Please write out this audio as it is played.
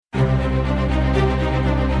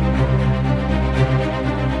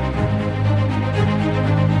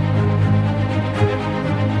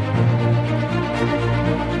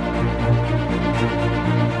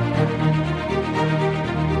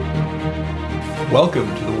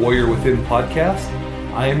Welcome to the Warrior Within podcast.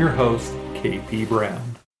 I am your host, KP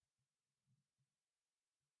Brown.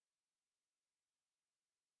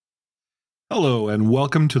 Hello, and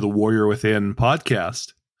welcome to the Warrior Within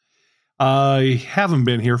podcast. I haven't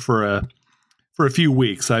been here for a few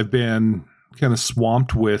weeks. I've been kind of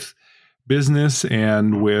swamped with business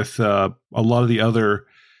and with a lot of the other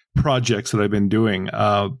projects that I've been doing.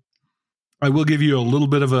 I will give you a little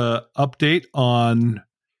bit of an update on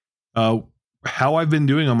how I've been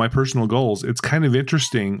doing on my personal goals. It's kind of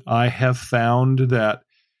interesting. I have found that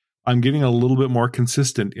I'm getting a little bit more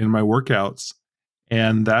consistent in my workouts,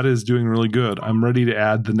 and that is doing really good. I'm ready to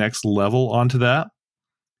add the next level onto that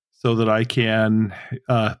so that I can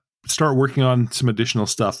start working on some additional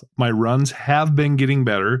stuff. My runs have been getting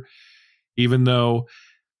better, even though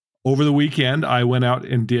over the weekend I went out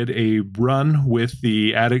and did a run with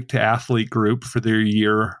the Addict to Athlete group for their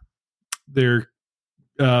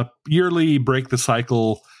yearly Break the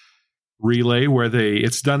Cycle relay, where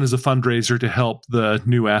it's done as a fundraiser to help the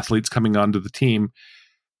new athletes coming onto the team,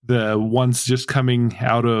 the ones just coming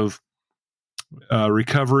out of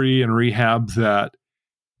recovery and rehab that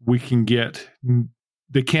we can get.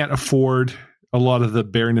 They can't afford a lot of the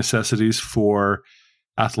bare necessities for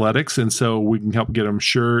athletics, and so we can help get them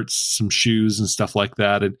shirts, some shoes, and stuff like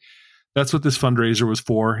that. And that's what this fundraiser was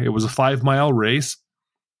for. It was a 5-mile race,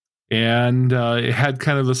 and it had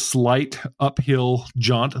kind of a slight uphill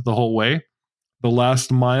jaunt the whole way. The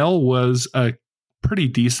last mile was a pretty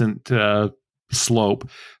decent slope.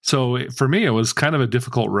 So for me, it was kind of a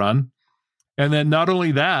difficult run. And then not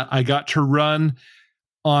only that, I got to run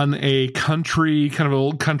on a kind of an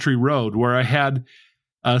old country road where I had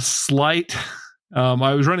a slight,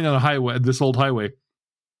 I was running on a highway, this old highway,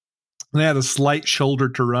 and I had a slight shoulder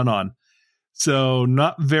to run on. So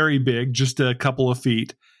not very big, just a couple of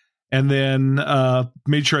feet. And then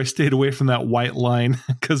made sure I stayed away from that white line,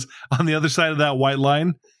 because on the other side of that white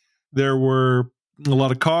line, there were a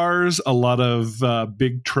lot of cars, a lot of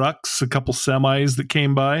big trucks, a couple semis that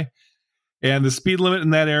came by. And the speed limit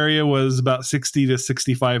in that area was about 60 to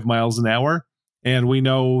 65 miles an hour. And we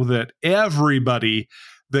know that everybody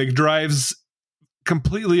that drives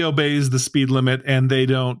completely obeys the speed limit, and they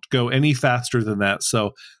don't go any faster than that.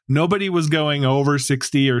 So nobody was going over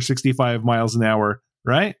 60 or 65 miles an hour,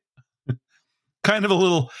 right? Kind of a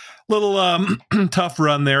little tough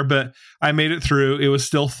run there, but I made it through. It was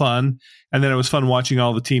still fun. And then it was fun watching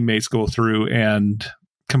all the teammates go through and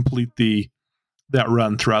complete that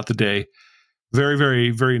run throughout the day. Very, very,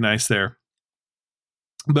 very nice there.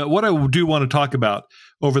 But what I do want to talk about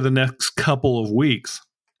over the next couple of weeks,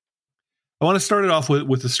 I want to start it off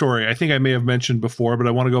with a story I think I may have mentioned before, but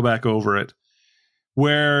I want to go back over it,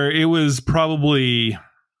 where it was probably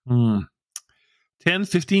 10,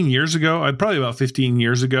 15 years ago, probably about 15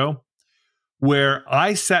 years ago, where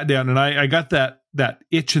I sat down and I got that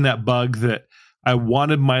itch and that bug that I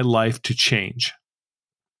wanted my life to change.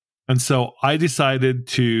 And so I decided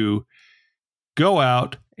to go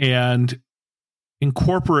out and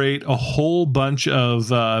incorporate a whole bunch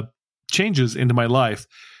of changes into my life.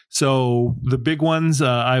 So the big ones,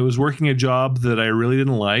 I was working a job that I really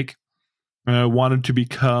didn't like. I wanted to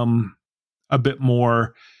become a bit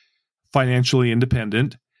more financially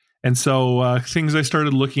independent. And so things I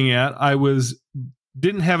started looking at,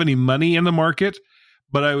 didn't have any money in the market,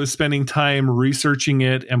 but I was spending time researching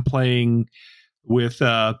it and playing with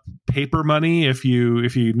paper money, if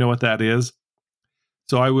you know what that is.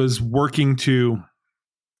 So I was working to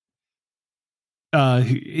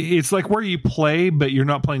it's like where you play, but you're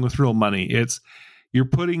not playing with real money. You're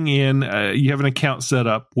putting in, you have an account set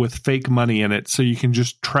up with fake money in it, so you can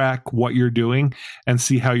just track what you're doing and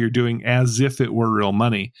see how you're doing as if it were real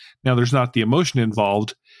money. Now, there's not the emotion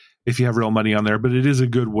involved if you have real money on there, but it is a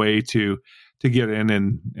good way to get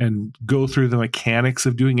in and go through the mechanics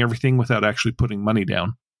of doing everything without actually putting money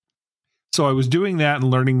down. So I was doing that and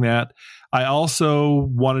learning that. I also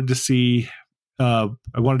wanted to I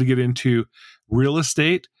wanted to get into real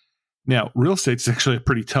estate. Now, real estate is actually a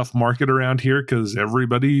pretty tough market around here because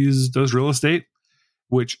everybody does real estate,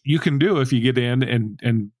 which you can do if you get in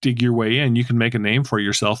and dig your way in. You can make a name for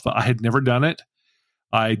yourself, but I had never done it.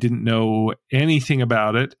 I didn't know anything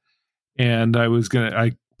about it. And I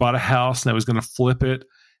bought a house and I was going to flip it.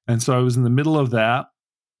 And so I was in the middle of that.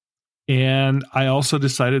 And I also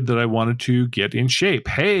decided that I wanted to get in shape.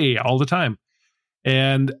 Hey, all the time.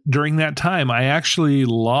 And during that time, I actually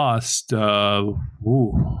lost, trying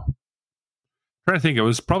to think, it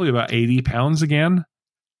was probably about 80 pounds again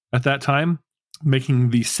at that time, making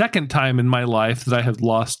the second time in my life that I have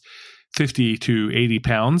lost 50 to 80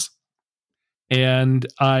 pounds. And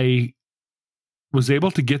I was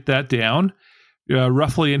able to get that down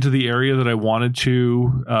roughly into the area that I wanted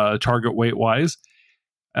to target weight wise.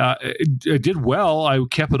 I did well. I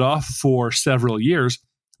kept it off for several years.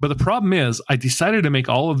 But the problem is I decided to make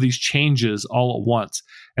all of these changes all at once.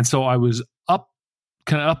 And so I was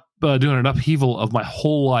doing an upheaval of my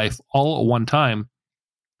whole life all at one time.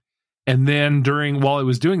 And then while I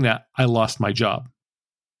was doing that, I lost my job.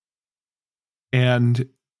 And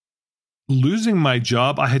losing my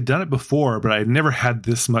job, I had done it before, but I had never had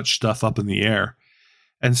this much stuff up in the air.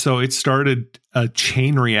 And so it started a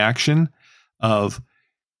chain reaction of,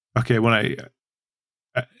 okay, when I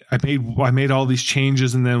made all these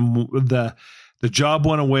changes, and then the job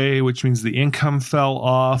went away, which means the income fell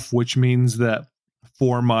off, which means that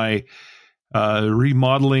for my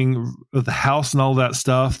remodeling of the house and all that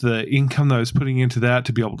stuff, the income that I was putting into that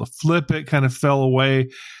to be able to flip it kind of fell away.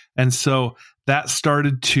 And so that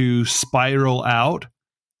started to spiral out,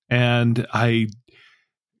 and I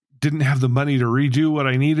didn't have the money to redo what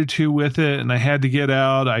I needed to with it, and I had to get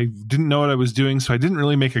out. I didn't know what I was doing, so I didn't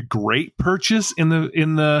really make a great purchase in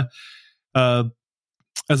the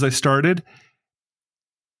as I started.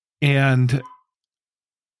 And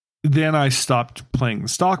then I stopped playing the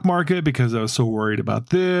stock market because I was so worried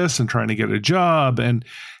about this and trying to get a job and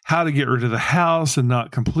how to get rid of the house and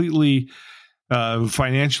not completely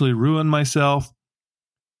financially ruin myself.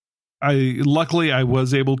 Luckily I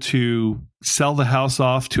was able to sell the house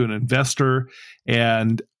off to an investor,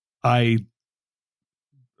 and I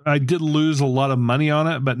did lose a lot of money on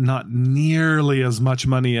it, but not nearly as much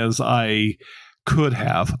money as I could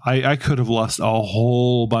have. I could have lost a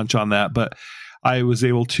whole bunch on that, but I was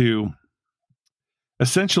able to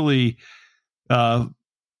essentially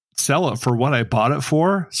sell it for what I bought it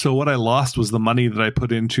for. So what I lost was the money that I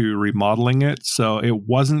put into remodeling it. So it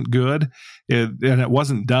wasn't good, and it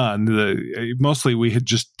wasn't done. Mostly we had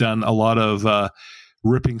just done a lot of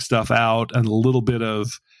ripping stuff out and a little bit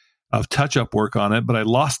of touch-up work on it. But I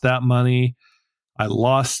lost that money. I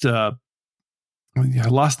lost the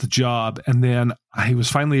job, and then I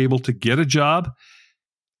was finally able to get a job.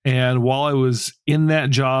 And while I was in that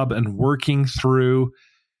job and working through,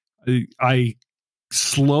 I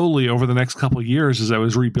slowly over the next couple of years, as I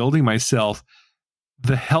was rebuilding myself,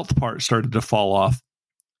 the health part started to fall off,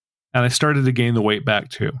 and I started to gain the weight back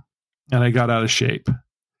too. And I got out of shape.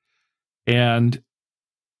 And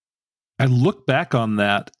I look back on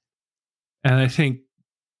that and I think,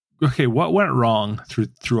 okay, what went wrong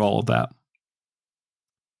through all of that?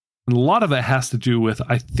 And a lot of it has to do with,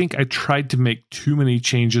 I think I tried to make too many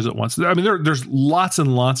changes at once. I mean, there's lots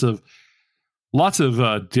and lots of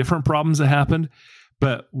different problems that happened.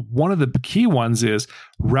 But one of the key ones is,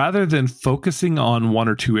 rather than focusing on one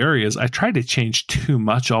or two areas, I tried to change too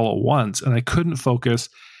much all at once, and I couldn't focus.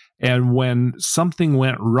 And when something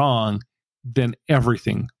went wrong, then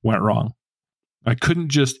everything went wrong. I couldn't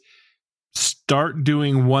just start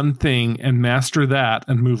doing one thing and master that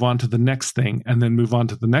and move on to the next thing and then move on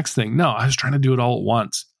to the next thing. No, I was trying to do it all at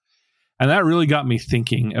once. And that really got me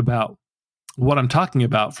thinking about what I'm talking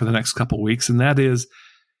about for the next couple of weeks. And that is,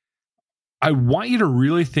 I want you to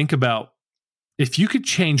really think about, if you could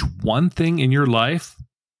change one thing in your life,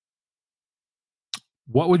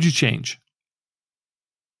 what would you change?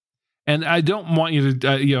 And I don't want you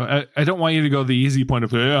to, I don't want you to go the easy point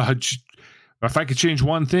of, if I could change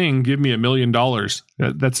one thing, give me $1 million.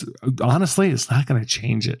 That's honestly, it's not going to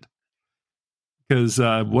change it, because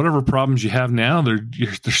whatever problems you have now, they're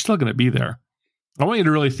still going to be there. I want you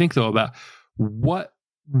to really think though about, what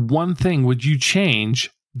one thing would you change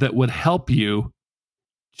that would help you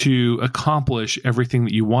to accomplish everything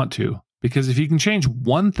that you want to? Because if you can change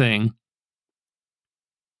one thing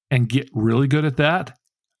and get really good at that,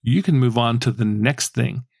 you can move on to the next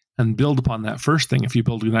thing and build upon that first thing. If you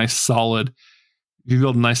build a nice solid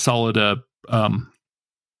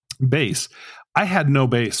base. I had no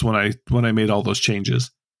base when I made all those changes.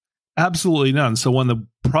 Absolutely none. So when the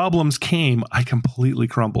problems came, I completely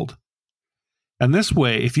crumbled. And this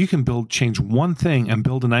way, if you can change one thing and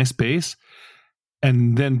build a nice base,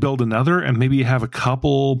 and then build another, and maybe you have a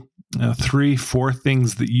couple, 3, 4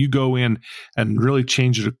 things that you go in and really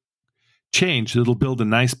change, it'll build a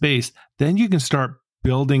nice base. Then you can start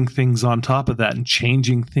building things on top of that and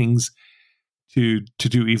changing things to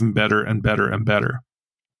do even better and better and better.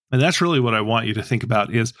 And that's really what I want you to think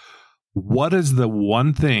about, is what is the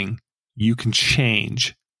one thing you can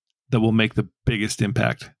change that will make the biggest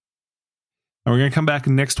impact? And we're going to come back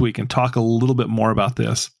next week and talk a little bit more about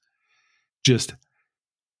this. Just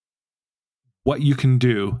what you can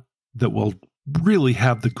do that will really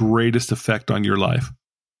have the greatest effect on your life.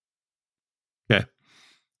 Okay.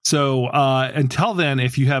 So until then,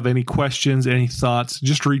 if you have any questions, any thoughts,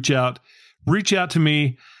 just reach out reach out to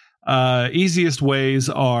me. Easiest ways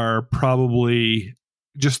are probably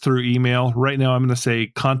just through email. Right now, I'm going to say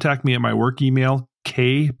contact me at my work email,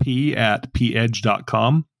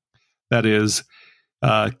 kp@pedge.com. That is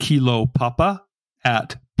Kilo Papa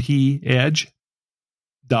at pedge.com.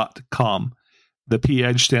 The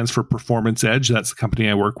P-Edge stands for Performance Edge. That's the company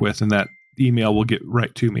I work with, and that email will get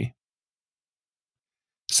right to me.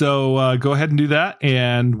 So go ahead and do that,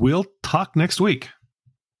 and we'll talk next week.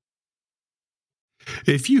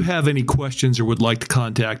 If you have any questions or would like to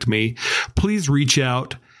contact me, please reach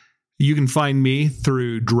out. You can find me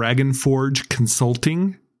through Dragonforge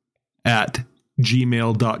Consulting at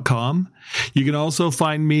gmail.com. You can also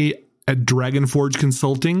find me at Dragonforge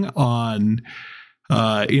Consulting on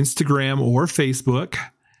Instagram or Facebook.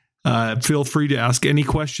 Feel free to ask any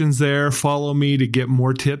questions there. Follow me to get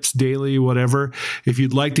more tips daily, whatever. If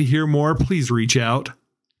you'd like to hear more, please reach out.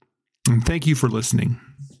 And thank you for listening.